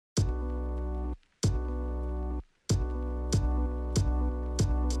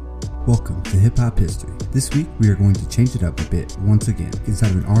Welcome to Hip Hop History. This week we are going to change it up a bit once again.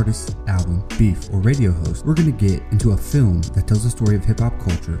 Instead of an artist, album, beef, or radio host, we're going to get into a film that tells the story of hip hop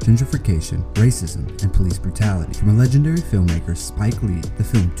culture, gentrification, racism, and police brutality. From a legendary filmmaker, Spike Lee, the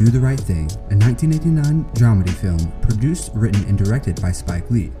film Do the Right Thing, a 1989 dramedy film produced, written, and directed by Spike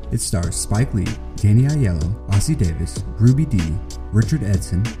Lee. It stars Spike Lee, Danny Aiello, Ossie Davis, Ruby Dee, Richard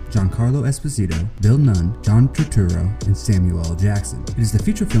Edson, Giancarlo Esposito, Bill Nunn, John Turturro, and Samuel L. Jackson. It is the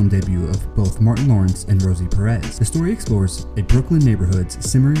feature film debut of both Martin Lawrence and Rosie Perez. The story explores a Brooklyn neighborhood's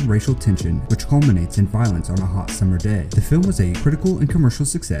simmering racial tension, which culminates in violence on a hot summer day. The film was a critical and commercial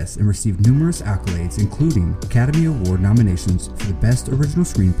success and received numerous accolades, including Academy Award nominations for the Best Original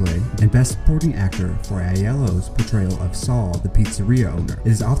Screenplay and Best Supporting Actor for Aiello's portrayal of Saul, the pizzeria owner.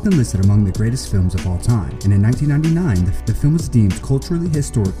 It is often listed among the greatest films of all time, and in 1999, the film was deemed culturally,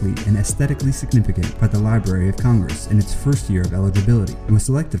 historically, and aesthetically significant by the Library of Congress in its first year of eligibility, and was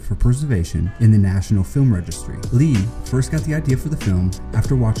selected for preservation in the National Film Registry. Lee first got the idea for the film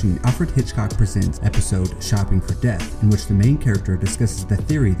after watching Alfred Hitchcock Presents episode Shopping for Death, in which the main character discusses the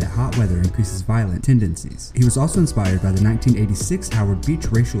theory that hot weather increases violent tendencies. He was also inspired by the 1986 Howard Beach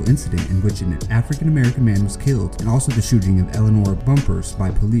racial incident in which an African-American man was killed, and also the shooting of Eleanor Bumpurs by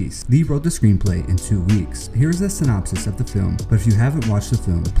police. Lee wrote the screenplay in 2 weeks. Here is a synopsis of the film, but if you haven't watched the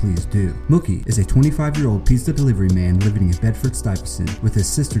film, please do. Mookie is a 25-year-old pizza delivery man living in Bedford-Stuyvesant with his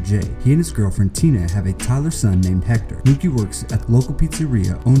sister Jay. He and his girlfriend Tina have a toddler son named Hector. Mookie works at the local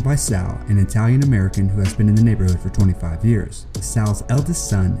pizzeria owned by Sal, an Italian-American who has been in the neighborhood for 25 years. Sal's eldest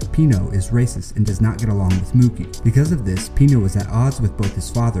son, Pino, is racist and does not get along with Mookie. Because of this, Pino is at odds with both his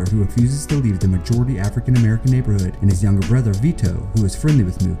father, who refuses to leave the majority African-American neighborhood, and his younger brother, Vito, who is friendly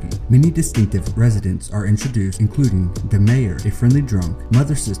with Mookie. Many distinctive residents are introduced, including the mayor, a friendly drunk,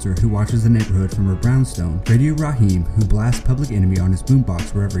 Mother Sister, who watches the neighborhood from her brownstone, Radio Raheem, who blasts Public Enemy on his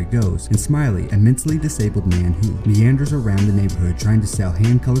boombox wherever he goes, and Smiley, a mentally disabled man who meanders around the neighborhood trying to sell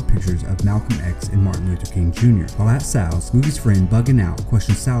hand-colored pictures of Malcolm X and Martin Luther King Jr. While at Sal's, Mookie's friend Buggin' Out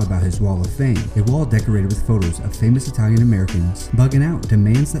questions Sal about his Wall of Fame, a wall decorated with photos of famous Italian Americans. Buggin' Out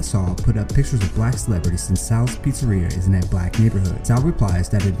demands that Sal put up pictures of black celebrities since Sal's pizzeria is in a black neighborhood. Sal replies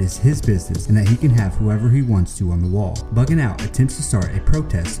that it is his business and that he can have whoever he wants to on the wall. Buggin' Out attempts to start a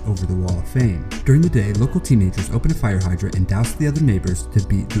protest over the Wall of Fame. During the day, local teenagers open a fire hydrant and douse the other neighbors to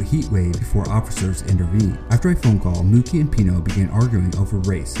beat the heat wave before officers intervene. After a phone call, Mookie and Pino begin arguing over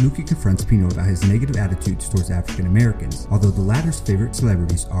race. Mookie confronts Pino about his negative attitudes towards African Americans, although the latter's favorite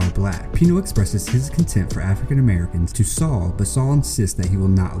celebrities are black. Pino expresses his contempt for African Americans to Saul, but Saul insists that he will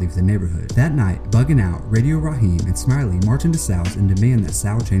not leave the neighborhood. That night, Buggin' Out, Radio Raheem, and Smiley march into Sal's and demand that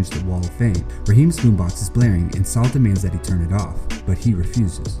Sal change the Wall of Fame. Raheem's boombox is blaring, and Saul demands that he turn it off, but he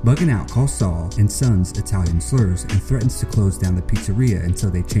refuses. Buggin' Out calls Saul and Sons Italian slurs and threatens to close down the pizzeria until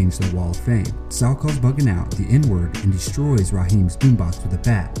they change the Wall of Fame. Saul calls Buggin' Out the N-word and destroys Raheem's boombox with a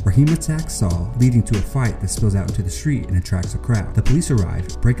bat. Raheem attacks Saul, leading to a fight that spills out into the street and attracts a crowd. The police arrive,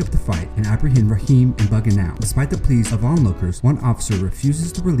 break up the fight, and apprehend Raheem and Buggin' Out. Despite the pleas of onlookers, one officer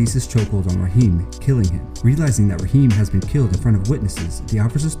refuses to release his chokehold on Raheem, killing him. Realizing that Raheem has been killed in front of witnesses, the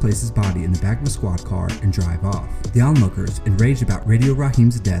officers place his body in the back of a squad car and drive off. The onlookers, enraged about Radio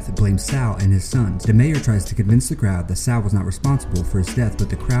Raheem's death, blame Sal and his sons. The mayor tries to convince the crowd that Sal was not responsible for his death, but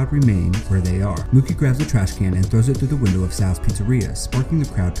the crowd remain where they are. Mookie grabs a trash can and throws it through the window of Sal's pizzeria, sparking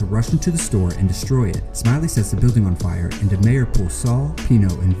the crowd to rush into the store and destroy it. Smiley sets the building on fire, and the mayor pulls Saul, Pino,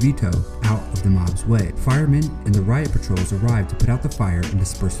 and Vito out of the mob's way. Firemen and the riot patrols arrive to put out the fire and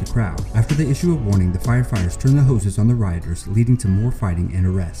disperse the crowd. After they issue a warning, the firefighters turn the hoses on the rioters, leading to more fighting and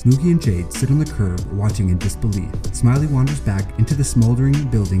arrests. Mookie and Jade sit on the curb, watching in disbelief. Smiley wanders back into the smoldering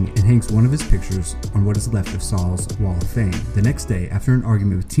building and hangs one of his pictures on what is left of Saul's Wall of Fame. The next day, after an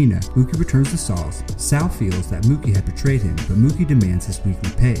argument with Tina, Mookie returns to Saul's. Sal feels that Mookie had betrayed him, but Mookie demands his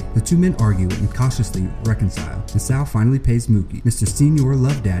weekly pay. The two men argue and cautiously reconcile, and Sal finally pays Mookie. Mr. Senior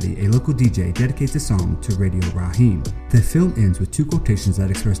Love Daddy, a local DJ, dedicates a song to Radio Raheem. The film ends with 2 quotations that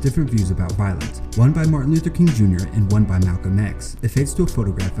express different views about violence, one by Martin Luther King Jr. and one by Malcolm X. It fades to a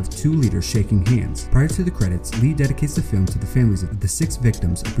photograph of 2 leaders shaking hands. Prior to the credits, Lee dedicates the film to the families of the 6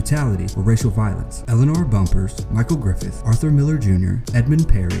 victims of brutality or racial violence: Eleanor Bumpurs, Michael Griffith, Arthur Miller Jr., Edmund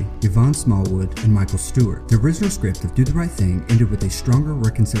Perry, Yvonne Smallwood, and Michael Stewart. The original script of Do the Right Thing ended with a stronger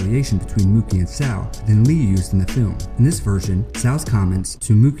reconciliation between Mookie and Sal than Lee used in the film. In this version, Sal's comments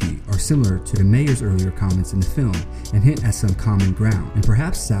to Mookie are similar to the mayor's earlier comments in the film and hint at some common ground, and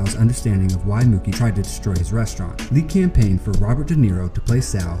perhaps Sal's understanding of why Mookie tried to destroy his restaurant. Lee campaigned for Robert De Niro Niro to play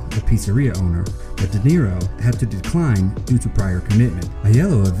Sal, the pizzeria owner, but De Niro had to decline due to prior commitment.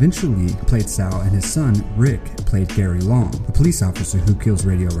 Aiello eventually played Sal, and his son, Rick, played Gary Long, the police officer who kills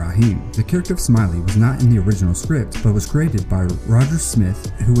Radio Raheem. The character of Smiley was not in the original script, but was created by Roger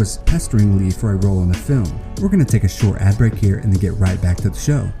Smith, who was pestering Lee for a role in the film. We're going to take a short ad break here and then get right back to the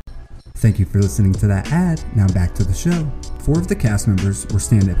show. Thank you for listening to that ad. Now back to the show. 4 of the cast members were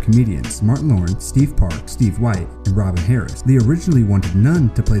stand-up comedians: Martin Lawrence, Steve Park, Steve White, and Robin Harris. Lee originally wanted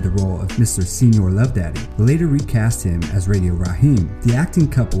none to play the role of Mr. Senior Lovedaddy, but later recast him as Radio Raheem. The acting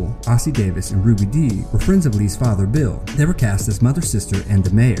couple, Ossie Davis and Ruby Dee, were friends of Lee's father, Bill. They were cast as mother, sister, and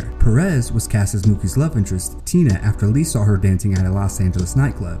the mayor. Perez was cast as Mookie's love interest, Tina, after Lee saw her dancing at a Los Angeles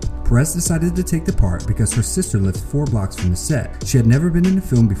nightclub. Perez decided to take the part because her sister lived 4 blocks from the set. She had never been in a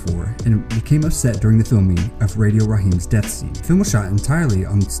film before and became upset during the filming of Radio Raheem's death scene. The film was shot entirely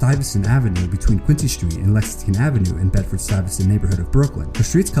on Stuyvesant Avenue between Quincy Street and Lexington Avenue in Bedford-Stuyvesant neighborhood of Brooklyn. The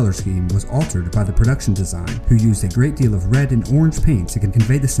street's color scheme was altered by the production design, who used a great deal of red and orange paint to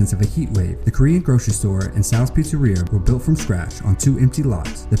convey the sense of a heat wave. The Korean grocery store and Sal's Pizzeria were built from scratch on 2 empty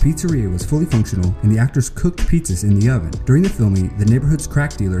lots. The pizzeria was fully functional, and the actors cooked pizzas in the oven. During the filming, the neighborhood's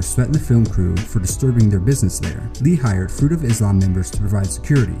crack dealers threatened the film crew for disturbing their business there. Lee hired Fruit of Islam members to provide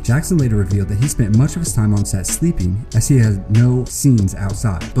security. Jackson later revealed that he spent much of his time on set sleeping, as he had no scenes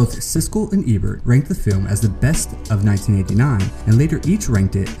outside. Both Siskel and Ebert ranked the film as the best of 1989, and later each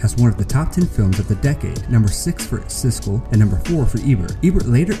ranked it as one of the top 10 films of the decade, number 6 for Siskel and number 4 for Ebert. Ebert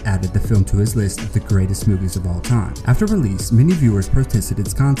later added the film to his list of the greatest movies of all time. After release, many viewers protested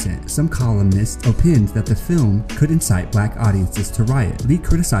its content. Some columnists opined that the film could incite black audiences to riot. Lee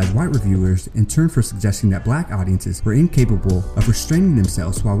criticized white reviewers in turn for suggesting that black audiences were incapable of restraining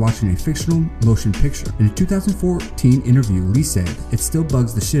themselves while watching a fictional motion picture. In a 2014 interview, Lee said, "It still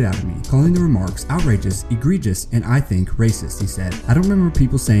bugs the shit out of me," calling the remarks outrageous, egregious, and I think racist. He said, "I don't remember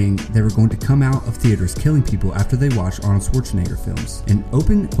people saying they were going to come out of theaters killing people after they watched Arnold Schwarzenegger films." An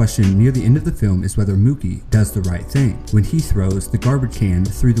open question near the end of the film is whether Mookie does the right thing when he throws the garbage can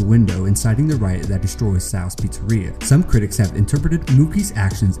through the window, inciting the riot that destroys Sal's Pizzeria. Some critics have interpreted Mookie's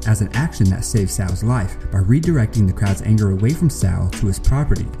actions as an action that saved Sal's life by redirecting the crowd's anger away from Sal to his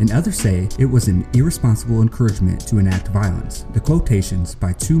property, and others say it was an irresponsible encouragement to enact violence. The quotations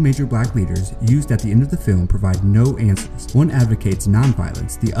by 2 major black leaders used at the end of the film provide no answers. One advocates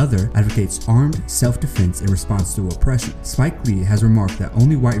nonviolence, the other advocates armed self-defense in response to oppression. Spike Lee has remarked that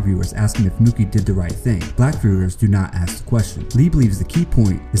only white viewers ask him if Mookie did the right thing. Black viewers do not ask the question. Lee believes the key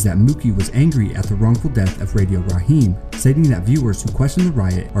point is that Mookie was angry at the wrongful death of Radio Raheem, stating that viewers who question the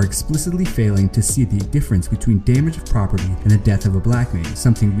riot are explicitly failing to see the difference between damage of property and the death of a black man,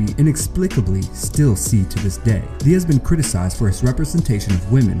 something we inexplicably still see to this day. Lee has been criticized for his representation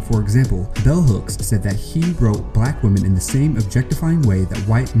of women. For example, Bell Hooks said that he wrote black women in the same objectifying way that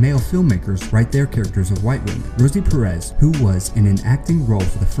white male filmmakers write their characters of white women. Rosie Perez, who was in an acting role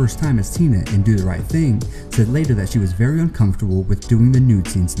for the first time as Tina in Do the Right Thing, said later that she was very uncomfortable with doing the nude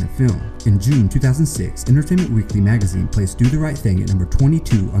scenes in the film. In June 2006, Entertainment Weekly magazine placed Do the Right Thing at number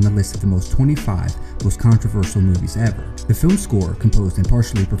 22 on the list of the most 25 most controversial movies ever. The film score, composed and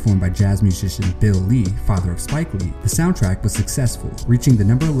partially performed by jazz musician Bill Lee, father of Spike Lee, the soundtrack was successful, reaching the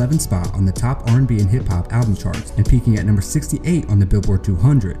number 11 spot on the top R&B and hip-hop album charts and peaking at number 68 on the Billboard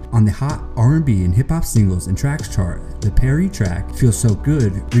 200. On the Hot R&B and Hip-Hop Singles and Tracks chart, the Perry track Feels So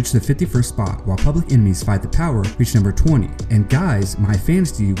Good reached the 51st spot, while Public Enemy's Fight the Power reached number 20. And Guys, My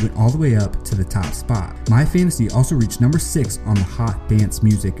Fantasy went all the way up to the top spot. My Fantasy also reached number 6 on the Hot Dance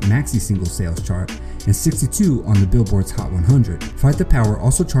Music Maxi Single Sales chart and 62 on the Billboard's Hot 100. Fight the Power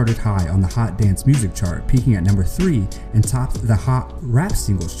also charted high on the Hot Dance Music chart, peaking at number 3 and topped the Hot Rap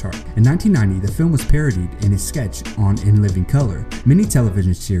Singles chart. In 1990, the film was parodied in a sketch on In Living Color. Many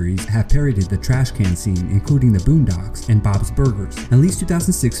television series have parodied the trash can scene, including The Boondocks and Bob's Burgers. In Lee's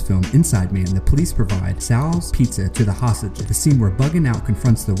 2006 film Inside Man, the police provide Sal's pizza to the hostages. The scene where Buggin' Out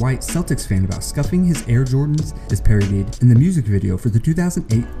confronts the white Celtics fan about scuffing his Air Jordans is parodied in the music video for the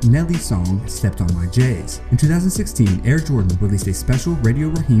 2008 Nelly song Stepped on My J's. In 2016, Air Jordan released a special Radio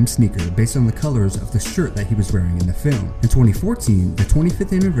Raheem sneaker based on the colors of the shirt that he was wearing in the film. In 2014, the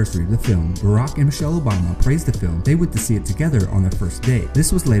 25th anniversary of the film, Barack and Michelle Obama praised the film. They went to see it together on their first date.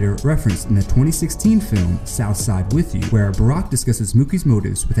 This was later referenced in the 2016 film South Side With You, where Barack discusses Mookie's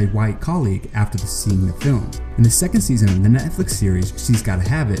motives with a white colleague after seeing the film. In the second season of the Netflix series She's Gotta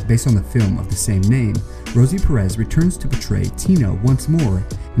Have It, based on the film of the same name, Rosie Perez returns to portray Tina once more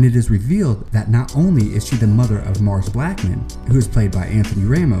and it is revealed that not only is she the mother of Mars Blackman, who is played by Anthony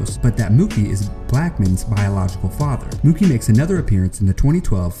Ramos, but that Mookie is Blackman's biological father. Mookie makes another appearance in the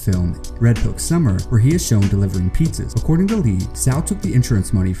 2012 film Red Hook Summer, where he is shown delivering pizzas. According to Lee, Sal took the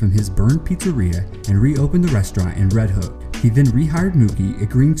insurance money from his burned pizzeria and reopened the restaurant in Red Hook. He then rehired Mookie,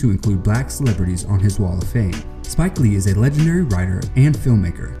 agreeing to include black celebrities on his wall of fame. Spike Lee is a legendary writer and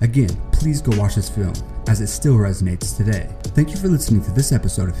filmmaker. Again, please go watch this film, as it still resonates today. Thank you for listening to this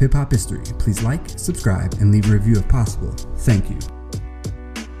episode of Hip Hop History. Please like, subscribe, and leave a review if possible. Thank you.